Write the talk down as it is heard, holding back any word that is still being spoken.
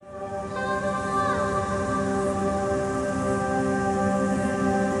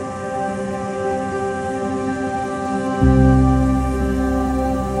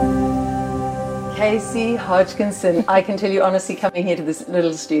Casey Hodgkinson, I can tell you honestly, coming here to this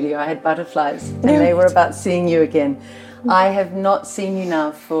little studio, I had butterflies and they were about seeing you again. I have not seen you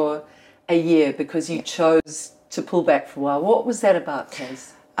now for a year because you chose to pull back for a while. What was that about,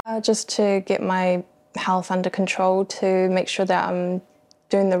 Casey? Just to get my health under control, to make sure that I'm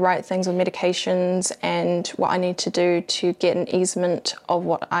doing the right things with medications and what I need to do to get an easement of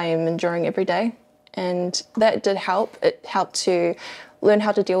what I am enduring every day. And that did help. It helped to learn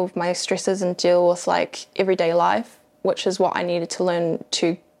how to deal with my stresses and deal with like everyday life, which is what I needed to learn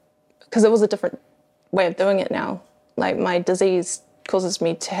to, because it was a different way of doing it now. Like my disease causes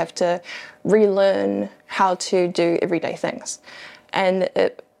me to have to relearn how to do everyday things. And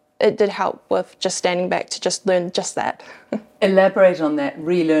it did help with just standing back to just learn just that. Elaborate on that,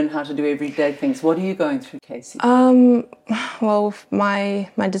 relearn how to do everyday things. What are you going through, Casey? Well, with my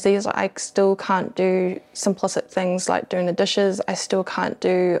disease, I still can't do simplistic things like doing the dishes. I still can't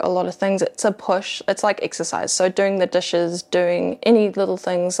do a lot of things. It's a push. It's like exercise. So doing the dishes, doing any little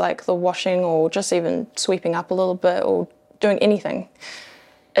things like the washing or just even sweeping up a little bit or doing anything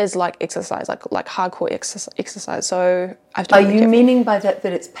is like exercise, like hardcore exercise. So I've to be Are you careful. meaning by that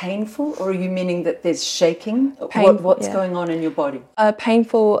it's painful, or are you meaning that there's shaking? What's going on in your body?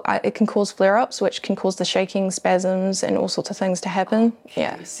 Painful, it can cause flare-ups, which can cause the shaking, spasms, and all sorts of things to happen.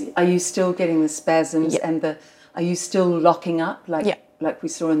 Yeah. Are you still getting the spasms and are you still locking up like we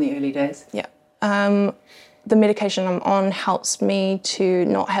saw in the early days? Yeah. The medication I'm on helps me to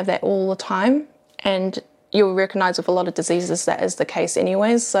not have that all the time, and you'll recognise with a lot of diseases that is the case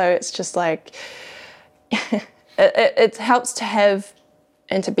anyways, so it's just like it helps to have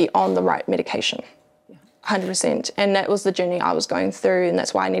and to be on the right medication, 100%. And that was the journey I was going through, and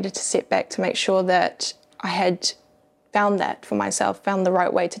that's why I needed to step back to make sure that I had found that for myself, found the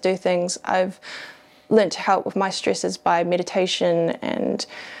right way to do things. I've learned to help with my stresses by meditation and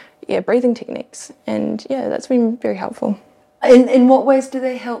breathing techniques, and that's been very helpful. In what ways do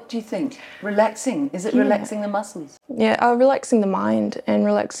they help, do you think? Relaxing? Is it relaxing the muscles? Yeah, relaxing the mind and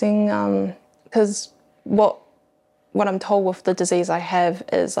relaxing, because what I'm told with the disease I have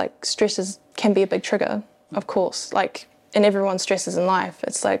is like stresses can be a big trigger, of course. Like in everyone's stresses in life,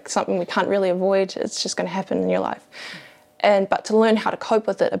 it's like something we can't really avoid. It's just going to happen in your life. But to learn how to cope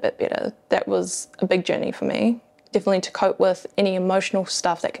with it a bit better, that was a big journey for me. Definitely to cope with any emotional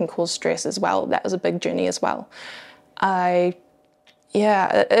stuff that can cause stress as well. That was a big journey as well.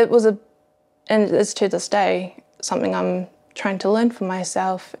 It was and it's to this day something I'm trying to learn for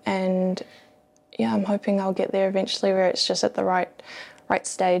myself, and I'm hoping I'll get there eventually where it's just at the right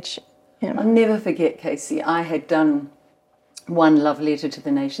stage. I'll never forget, Casey, I had done one love letter to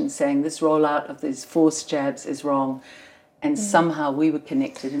the nation saying this rollout of these forced jabs is wrong, and somehow we were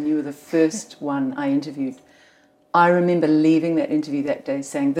connected, and you were the first one I interviewed. I remember leaving that interview that day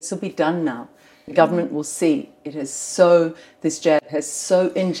saying this will be done now. The government will see this jab has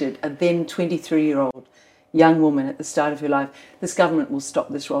so injured a then 23-year-old young woman at the start of her life. This government will stop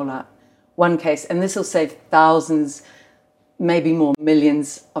this rollout. One case, and this will save thousands, maybe more,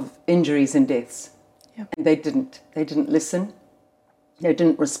 millions of injuries and deaths. Yeah. And they didn't. They didn't listen. They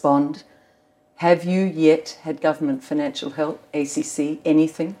didn't respond. Have you yet had government financial help, ACC,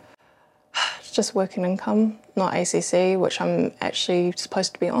 anything? It's just working income, not ACC, which I'm actually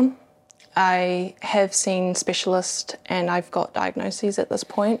supposed to be on. I have seen specialists and I've got diagnoses at this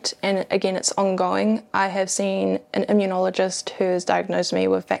point, and again it's ongoing. I have seen an immunologist who has diagnosed me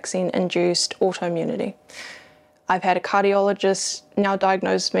with vaccine-induced autoimmunity. I've had a cardiologist now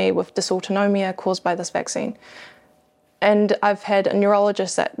diagnose me with dysautonomia caused by this vaccine. And I've had a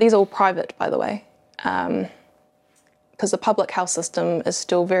neurologist these are all private, by the way, because the public health system is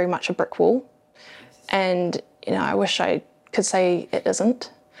still very much a brick wall. And, I wish I could say it isn't.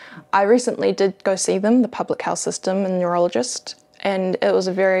 I recently did go see them, the public health system and neurologist, and it was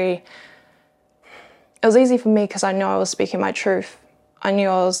easy for me because I knew I was speaking my truth. I knew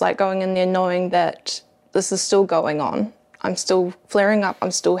I was like going in there knowing that this is still going on. I'm still flaring up.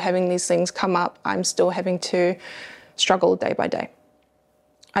 I'm still having these things come up. I'm still having to struggle day by day.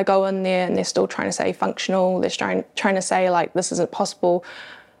 I go in there and they're still trying to say functional. They're trying to say like this isn't possible.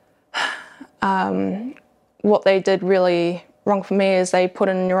 What they did really wrong for me is they put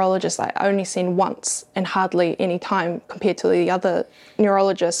in a neurologist I only seen once and hardly any time compared to the other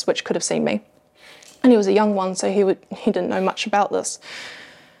neurologists which could have seen me. And he was a young one, so he didn't know much about this.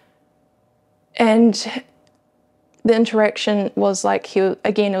 And the interaction was like, it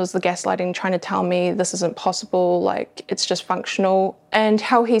was the gaslighting, trying to tell me this isn't possible, like it's just functional. And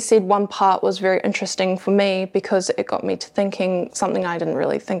how he said one part was very interesting for me because it got me to thinking something I didn't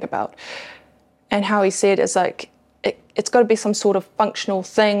really think about. And how he said is like, it's got to be some sort of functional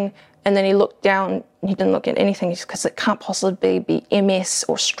thing And then he looked down, he didn't look at anything because it can't possibly be MS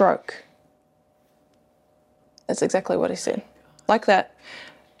or stroke. That's exactly what he said, like that.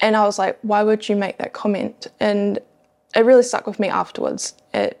 And I was like, why would you make that comment? And it really stuck with me afterwards.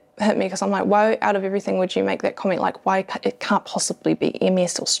 It hit me because I'm like, why out of everything would you make that comment? Like, why it can't possibly be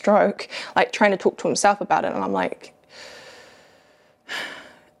MS or stroke? Like, trying to talk to himself about it. And I'm like,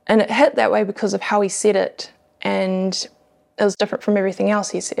 and it hit that way because of how he said it. And it was different from everything else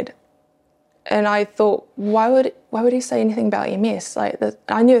he said. And I thought, why would he say anything about MS? Like,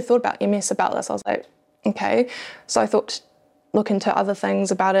 I never thought about MS about this. I was like, okay. So I thought, look into other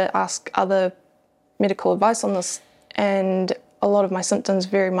things about it, ask other medical advice on this. And a lot of my symptoms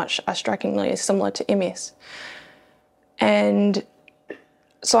very much are strikingly similar to MS. And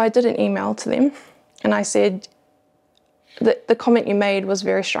so I did an email to them and I said that the comment you made was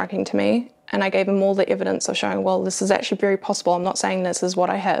very striking to me. And I gave him all the evidence of showing, well, this is actually very possible. I'm not saying this is what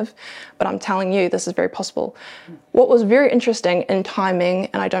I have, but I'm telling you this is very possible. What was very interesting in timing,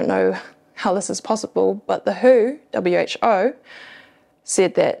 and I don't know how this is possible, but the WHO,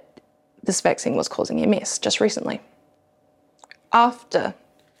 said that this vaccine was causing MS just recently. After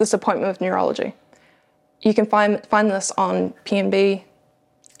this appointment with neurology. You can find this on PMB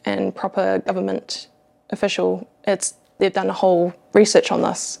and proper government official. They've done a whole research on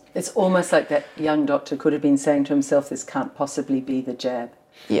this. It's almost like that young doctor could have been saying to himself, this can't possibly be the jab.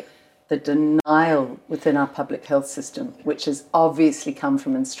 Yeah. The denial within our public health system, which has obviously come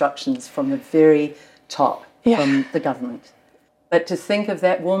from instructions from the very top, from the government. But to think of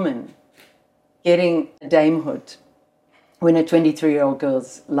that woman getting a damehood when a 23-year-old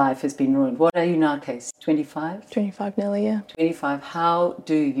girl's life has been ruined. What are you now, Casey? 25? 25 nearly, yeah. 25. How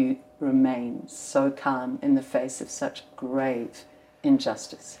do you remain so calm in the face of such grave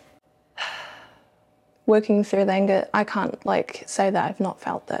injustice? Working through the anger, I can't say that I've not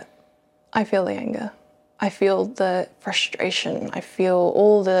felt that. I feel the anger. I feel the frustration. I feel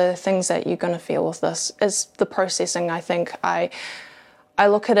all the things that you're going to feel with this. Is the processing, I think. I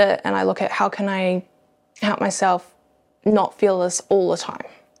look at it and I look at how can I help myself not feel this all the time,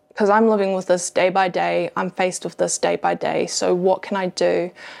 because I'm living with this day by day. I'm faced with this day by day. So what can I do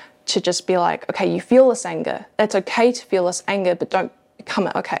to just be like, okay, you feel this anger. It's okay to feel this anger, but don't become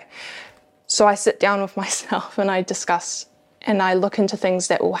it. Okay. So I sit down with myself and I discuss and I look into things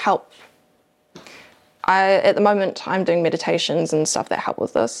that will help. At the moment, I'm doing meditations and stuff that help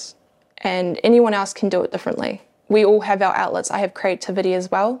with this, and anyone else can do it differently. We all have our outlets. I have creativity as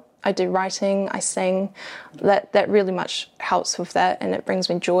well. I do writing, I sing. That really much helps with that, and it brings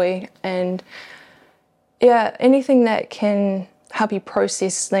me joy. And yeah, anything that can help you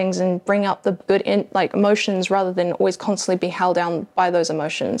process things and bring out the good emotions rather than always constantly be held down by those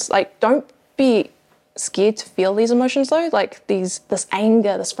emotions. Don't be scared to feel these emotions though, this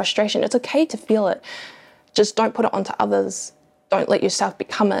anger, this frustration. It's okay to feel it. Just don't put it onto others. Don't let yourself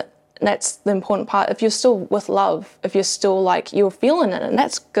become it. And that's the important part. If you're still with love, if you're still you're feeling it, and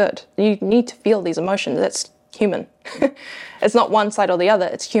that's good. You need to feel these emotions. That's human. It's not one side or the other,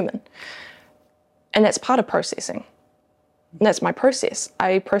 it's human. And that's part of processing. And that's my process.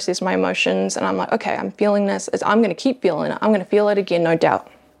 I process my emotions and I'm like, okay, I'm feeling this. I'm going to keep feeling it. I'm going to feel it again, no doubt.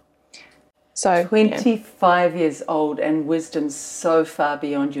 So 25 years old and wisdom so far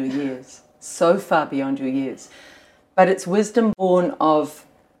beyond your years. So far beyond your years. But it's wisdom born of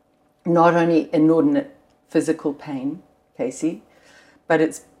not only inordinate physical pain, Casey, but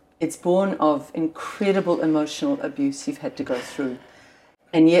it's born of incredible emotional abuse you've had to go through.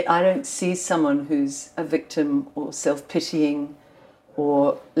 And yet I don't see someone who's a victim or self-pitying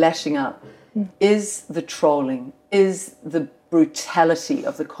or lashing out. Is the trolling, is the brutality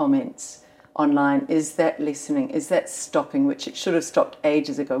of the comments online, is that listening, is that stopping, which it should have stopped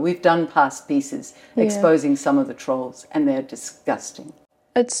ages ago. We've done past pieces exposing some of the trolls, and they're disgusting.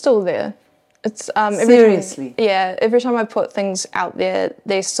 It's still there. It's seriously. Every time I put things out there,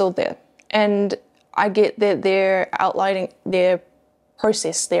 they're still there. And I get that they're outlining their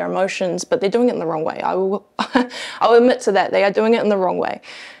process, their emotions, but they're doing it in the wrong way. I'll admit to that. They are doing it in the wrong way.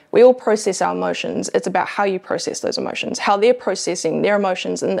 We all process our emotions. It's about how you process those emotions, how they're processing their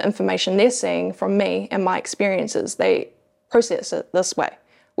emotions and the information they're seeing from me and my experiences. They process it this way,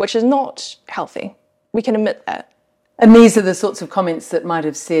 which is not healthy. We can admit that. And these are the sorts of comments that might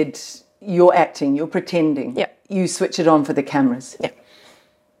have said, you're acting, you're pretending. Yeah. You switch it on for the cameras. Yeah.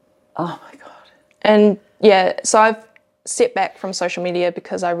 Oh my God. And so I've stepped back from social media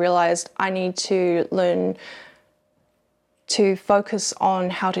because I realized I need to learn to focus on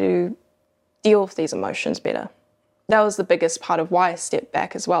how to deal with these emotions better. That was the biggest part of why I stepped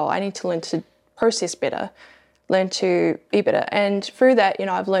back as well. I need to learn to process better, learn to be better. And through that,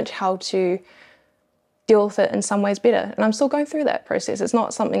 I've learned how to deal with it in some ways better. And I'm still going through that process. It's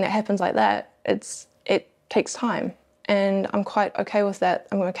not something that happens like that. It takes time. And I'm quite okay with that.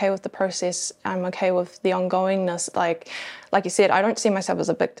 I'm okay with the process. I'm okay with the ongoingness. Like you said, I don't see myself as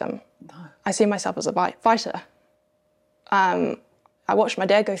a victim. No. I see myself as a fighter. I watched my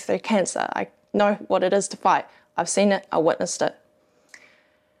dad go through cancer. I know what it is to fight. I've seen it. I witnessed it.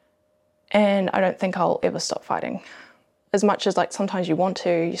 And I don't think I'll ever stop fighting. As much as sometimes you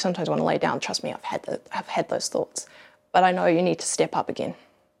sometimes want to lay down. Trust me, I've had those thoughts. But I know you need to step up again.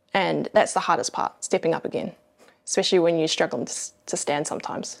 And that's the hardest part, stepping up again. Especially when you're struggling to stand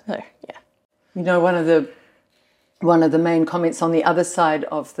sometimes. So, yeah. One of the main comments on the other side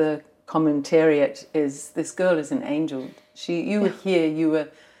of the commentariat is, this girl is an angel. You were here,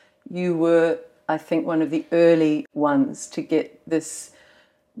 you were, I think, one of the early ones to get this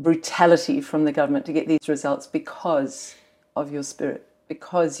brutality from the government, to get these results because of your spirit,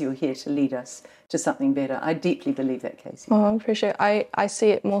 because you're here to lead us to something better. I deeply believe that, Casey. Oh, I appreciate it. I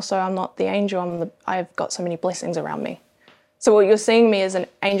see it more so I'm not the angel, I've got so many blessings around me. So what you're seeing me as an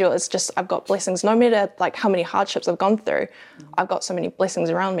angel is just I've got blessings. No matter how many hardships I've gone through, I've got so many blessings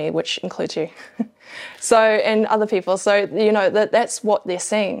around me, which includes you. And other people. So, that's what they're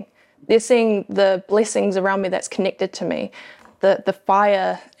seeing. They're seeing the blessings around me that's connected to me, the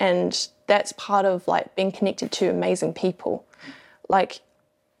fire, and that's part of being connected to amazing people.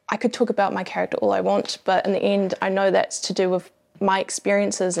 I could talk about my character all I want, but in the end, I know that's to do with my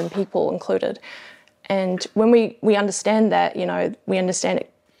experiences and people included. And when we understand that, we understand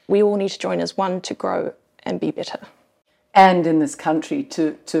it, we all need to join as one to grow and be better. And in this country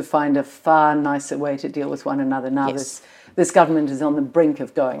to find a far nicer way to deal with one another. Now, yes. This government is on the brink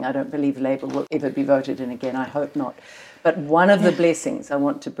of going. I don't believe Labour will ever be voted in again. I hope not. But one of the blessings I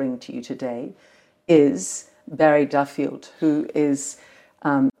want to bring to you today is Barry Duffield, who is...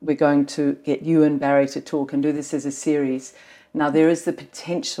 we're going to get you and Barry to talk and do this as a series. Now, there is the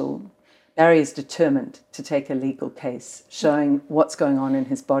potential. Barry is determined to take a legal case showing what's going on in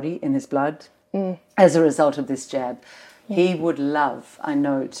his body, in his blood, as a result of this jab. Yeah. He would love, I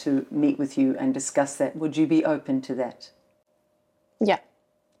know, to meet with you and discuss that. Would you be open to that? Yeah.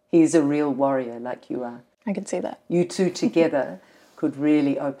 He's a real warrior like you are. I can see that. You two together could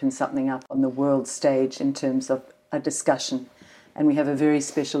really open something up on the world stage in terms of a discussion. And we have a very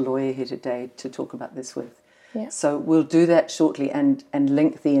special lawyer here today to talk about this with. Yeah. So we'll do that shortly and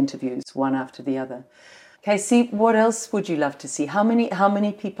link the interviews one after the other. Casey, what else would you love to see? How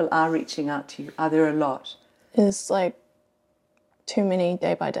many people are reaching out to you? Are there a lot? There's too many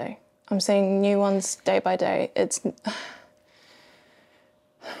day by day. I'm seeing new ones day by day. It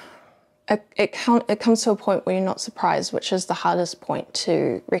comes to a point where you're not surprised, which is the hardest point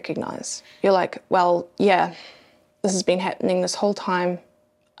to recognise. You're like, well, yeah, this has been happening this whole time.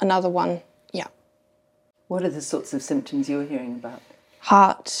 Another one, yeah. What are the sorts of symptoms you're hearing about?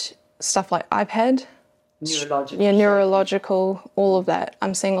 Heart, stuff like I've had. Neurological. Yeah, neurological, all of that.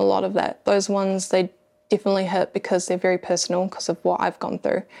 I'm seeing a lot of that. Those ones, they definitely hurt because they're very personal because of what I've gone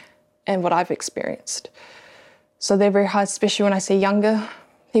through and what I've experienced. So they're very hard, especially when I see younger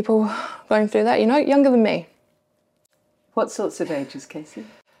people going through that, younger than me. What sorts of ages, Casey?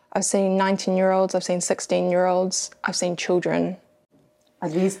 I've seen 19-year-olds, I've seen 16-year-olds, I've seen children. Are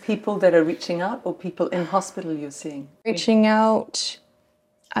these people that are reaching out or people in hospital you're seeing? Reaching out,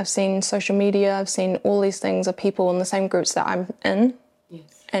 I've seen social media, I've seen all these things of people in the same groups that I'm in.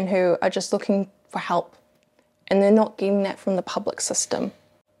 Yes. And who are just looking for help. And they're not getting that from the public system.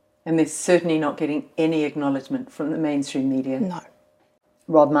 And they're certainly not getting any acknowledgement from the mainstream media. No.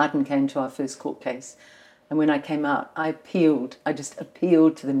 Rob Martin came to our first court case. And when I came out, I just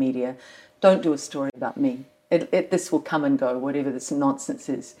appealed to the media. Don't do a story about me. This will come and go, whatever this nonsense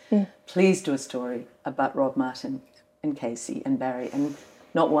is. Please do a story about Rob Martin and Casey and Barry. And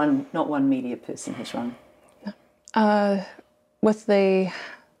not one media person has run. With the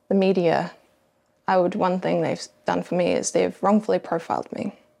media, one thing they've done for me is they've wrongfully profiled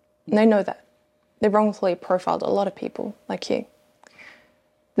me. And they know that. They've wrongfully profiled a lot of people like you.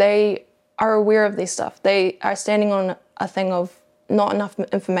 They are aware of this stuff. They are standing on a thing of not enough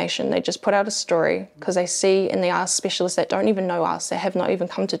information. They just put out a story because they see and they ask specialists that don't even know us, that have not even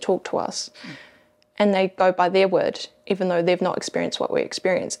come to talk to us. And they go by their word, even though they've not experienced what we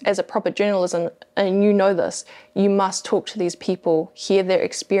experience. As a proper journalism, and you know this, you must talk to these people, hear their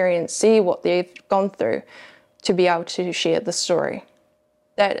experience, see what they've gone through to be able to share the story.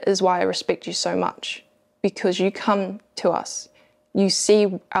 That is why I respect you so much, because you come to us, you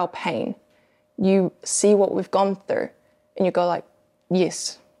see our pain, you see what we've gone through, and you go like,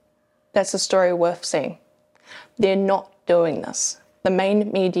 yes, that's a story worth seeing. They're not doing this. The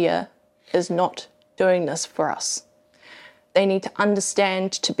main media is not doing this for us. They need to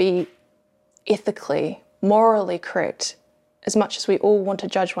understand to be ethically, morally correct, as much as we all want to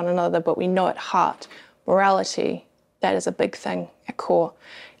judge one another, but we know at heart, morality, that is a big thing at core.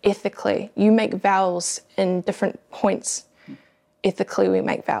 Ethically, you make vows in different points. Ethically, we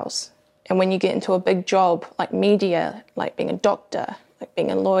make vows. And when you get into a big job like media, like being a doctor, like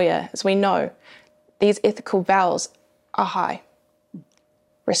being a lawyer, as we know, these ethical vows are high.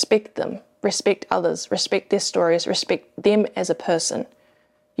 Respect them, respect others, respect their stories, respect them as a person.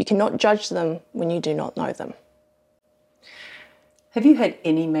 You cannot judge them when you do not know them. Have you had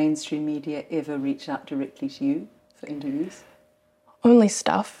any mainstream media ever reach out directly to you for interviews? Only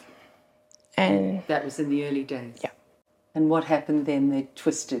stuff. And that was in the early days? Yeah. And what happened then? They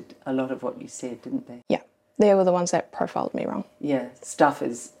twisted a lot of what you said, didn't they? Yeah. They were the ones that profiled me wrong. Yeah. Stuff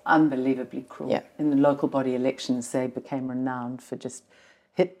is unbelievably cruel. Yeah. In the local body elections, they became renowned for just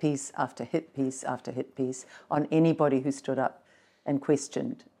hit piece after hit piece after hit piece on anybody who stood up and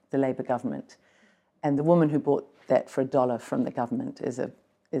questioned the Labour government. And the woman who bought that for $1 from the government is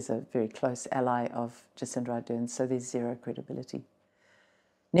a very close ally of Jacinda Ardern, so there's zero credibility.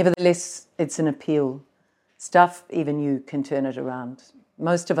 Nevertheless, it's an appeal. Stuff, even you can turn it around.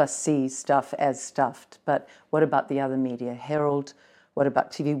 Most of us see Stuff as stuffed, but what about the other media? Herald, what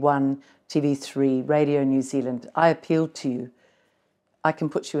about TV1, TV3, Radio New Zealand? I appeal to you. I can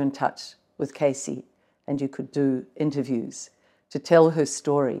put you in touch with Casey and you could do interviews to tell her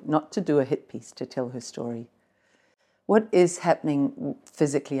story, not to do a hit piece, to tell her story. What is happening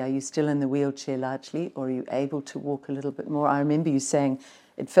physically? Are you still in the wheelchair largely, or are you able to walk a little bit more? I remember you saying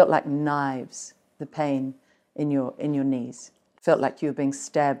it felt like knives, the pain in your knees. It felt like you were being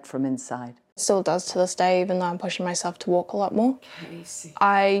stabbed from inside. It still does to this day, even though I'm pushing myself to walk a lot more. Casey.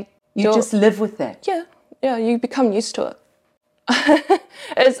 You just live with that? Yeah, you become used to it.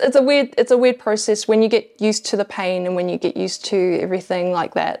 It's a weird process when you get used to the pain and when you get used to everything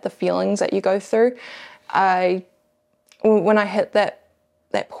like that, the feelings that you go through. When I hit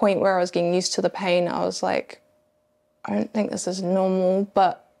that point where I was getting used to the pain, I was like, I don't think this is normal,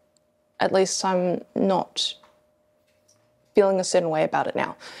 but at least I'm not feeling a certain way about it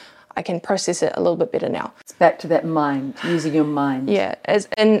now. I can process it a little bit better now. It's back to that mind, using your mind. Yeah,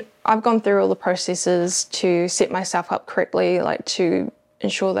 and I've gone through all the processes to set myself up correctly, like to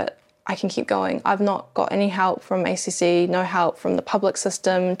ensure that I can keep going. I've not got any help from ACC, no help from the public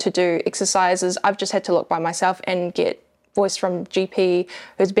system to do exercises. I've just had to look by myself and get voice from GP,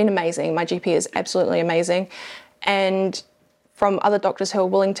 who's been amazing. My GP is absolutely amazing. And from other doctors who are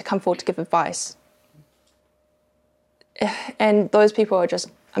willing to come forward to give advice. And those people are just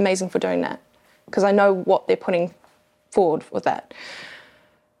amazing for doing that, because I know what they're putting forward with that.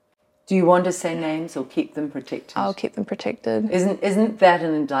 Do you want to say names or keep them protected? I'll keep them protected. Isn't that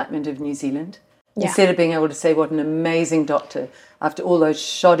an indictment of New Zealand? Yeah. Instead of being able to say what an amazing doctor, after all those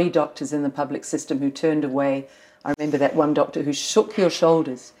shoddy doctors in the public system who turned away, I remember that one doctor who shook your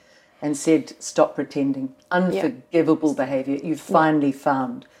shoulders and said, stop pretending. Unforgivable behaviour. You finally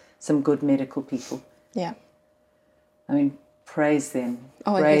found some good medical people. Yeah. I mean, praise them.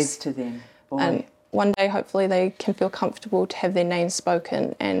 Praise to them. Boy. And one day, hopefully, they can feel comfortable to have their names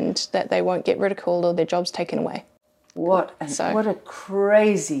spoken and that they won't get ridiculed or their jobs taken away. What a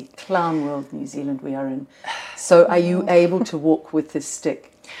crazy clown world New Zealand we are in. So are you able to walk with this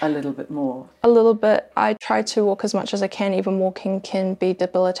stick a little bit more? A little bit. I try to walk as much as I can. Even walking can be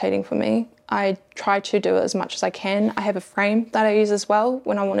debilitating for me. I try to do it as much as I can. I have a frame that I use as well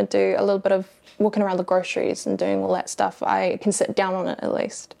when I want to do a little bit of walking around the groceries and doing all that stuff. I can sit down on it at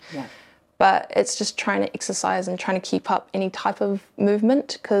least. Yeah. But it's just trying to exercise and trying to keep up any type of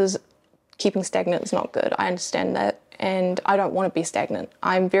movement, because keeping stagnant is not good. I understand that, and I don't want to be stagnant.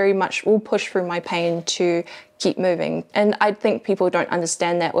 I'm very much will push through my pain to keep moving. And I think people don't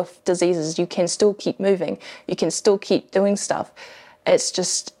understand that with diseases. You can still keep moving. You can still keep doing stuff. It's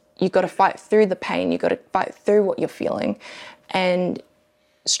just you've got to fight through the pain. You've got to fight through what you're feeling. And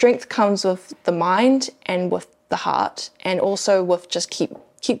strength comes with the mind and with the heart, and also with just keep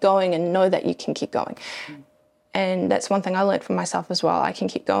going and know that you can keep going. And that's one thing I learned from myself as well. I can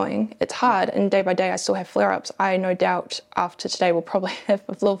keep going. It's hard, and day by day I still have flare-ups. I no doubt after today will probably have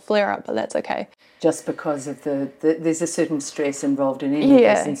a little flare-up, but that's okay. Just because of there's a certain stress involved in any of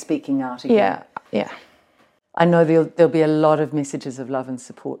this and speaking out again. Yeah. I know there'll be a lot of messages of love and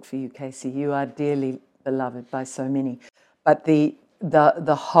support for you, Casey. You are dearly beloved by so many. But the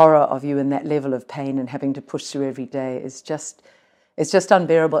horror of you in that level of pain and having to push through every day is just... it's just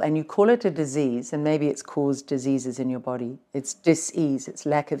unbearable, and you call it a disease, and maybe it's caused diseases in your body. It's dis-ease, it's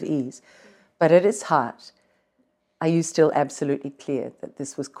lack of ease. But at its heart, Are you still absolutely clear that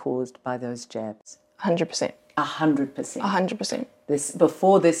this was caused by those jabs? 100%. 100%. 100%.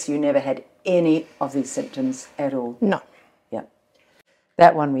 Before this, you never had any of these symptoms at all? No. Yeah.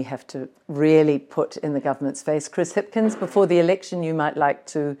 That one we have to really put in the government's face. Chris Hipkins, before the election, you might like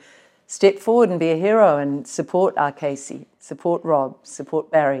to step forward and be a hero and support our Casey, support Rob,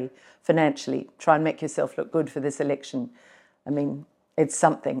 support Barry financially. Try and make yourself look good for this election. I mean, it's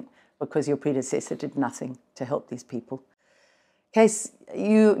something, because your predecessor did nothing to help these people. Case,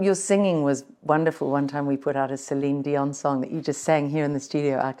 your singing was wonderful. One time we put out a Celine Dion song that you just sang here in the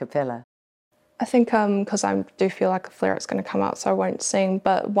studio a cappella. I think because I do feel like a flare-up's going to come out, so I won't sing,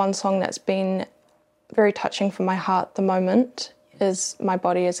 but one song that's been very touching for my heart at the moment is My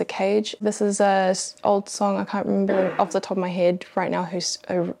Body is a Cage. This is an old song, I can't remember off the top of my head right now who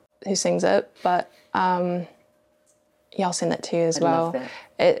sings it, but yeah, I'll send that to you as well. Love that.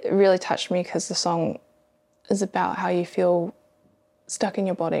 It really touched me because the song is about how you feel stuck in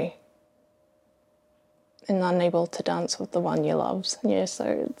your body and unable to dance with the one you love. Yeah,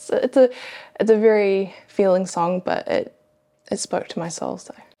 so it's a very feeling song, but it spoke to my soul.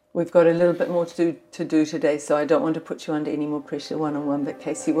 So we've got a little bit more to do today, so I don't want to put you under any more pressure one-on-one, but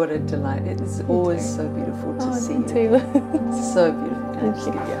Casey, what a delight. It is always so beautiful to see you. Too. So beautiful. Can I just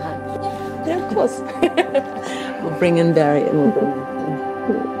give you a hug? Yeah, of course. We'll bring in Barry and we'll bring in